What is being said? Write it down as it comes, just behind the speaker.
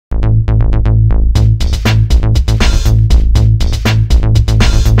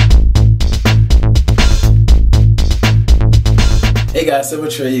guys,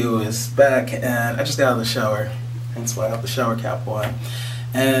 Sebbies is back, and I just got out of the shower, hence why I have the shower cap on.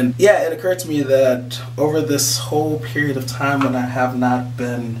 And yeah, it occurred to me that over this whole period of time when I have not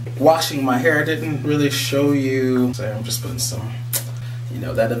been washing my hair, I didn't really show you. Sorry, I'm just putting some,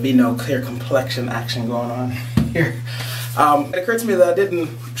 that Aveeno clear complexion action going on here. It occurred to me that I didn't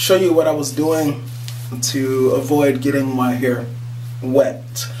show you what I was doing to avoid getting my hair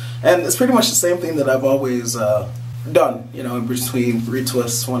wet. And it's pretty much the same thing that I've always done, in between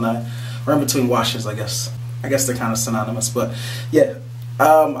retwists or in between washes, I guess. I guess they're kind of synonymous, but yeah.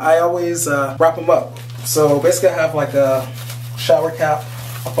 I always wrap them up. So basically I have like a shower cap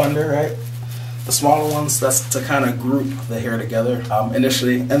up under, right? The smaller ones, that's to kind of group the hair together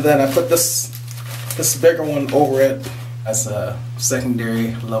initially. And then I put this bigger one over it as a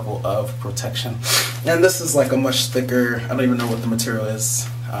secondary level of protection. And this is like a much thicker, I don't even know what the material is,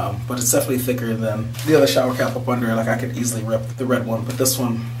 but it's definitely thicker than the other shower cap up under. Like I could easily rip the red one, but this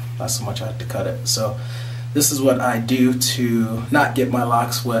one, not so much. I had to cut it. So this is what I do to not get my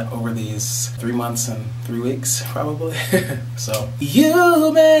locks wet over these 3 months and 3 weeks, probably. So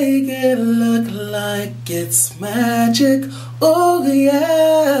you make it look like it's magic, oh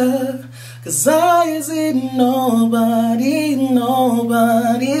yeah. 'Cause I see nobody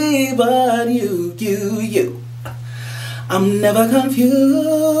but you. I'm never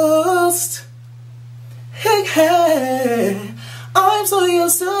confused. Hey, I'm so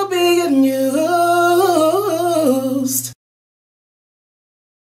used to being you.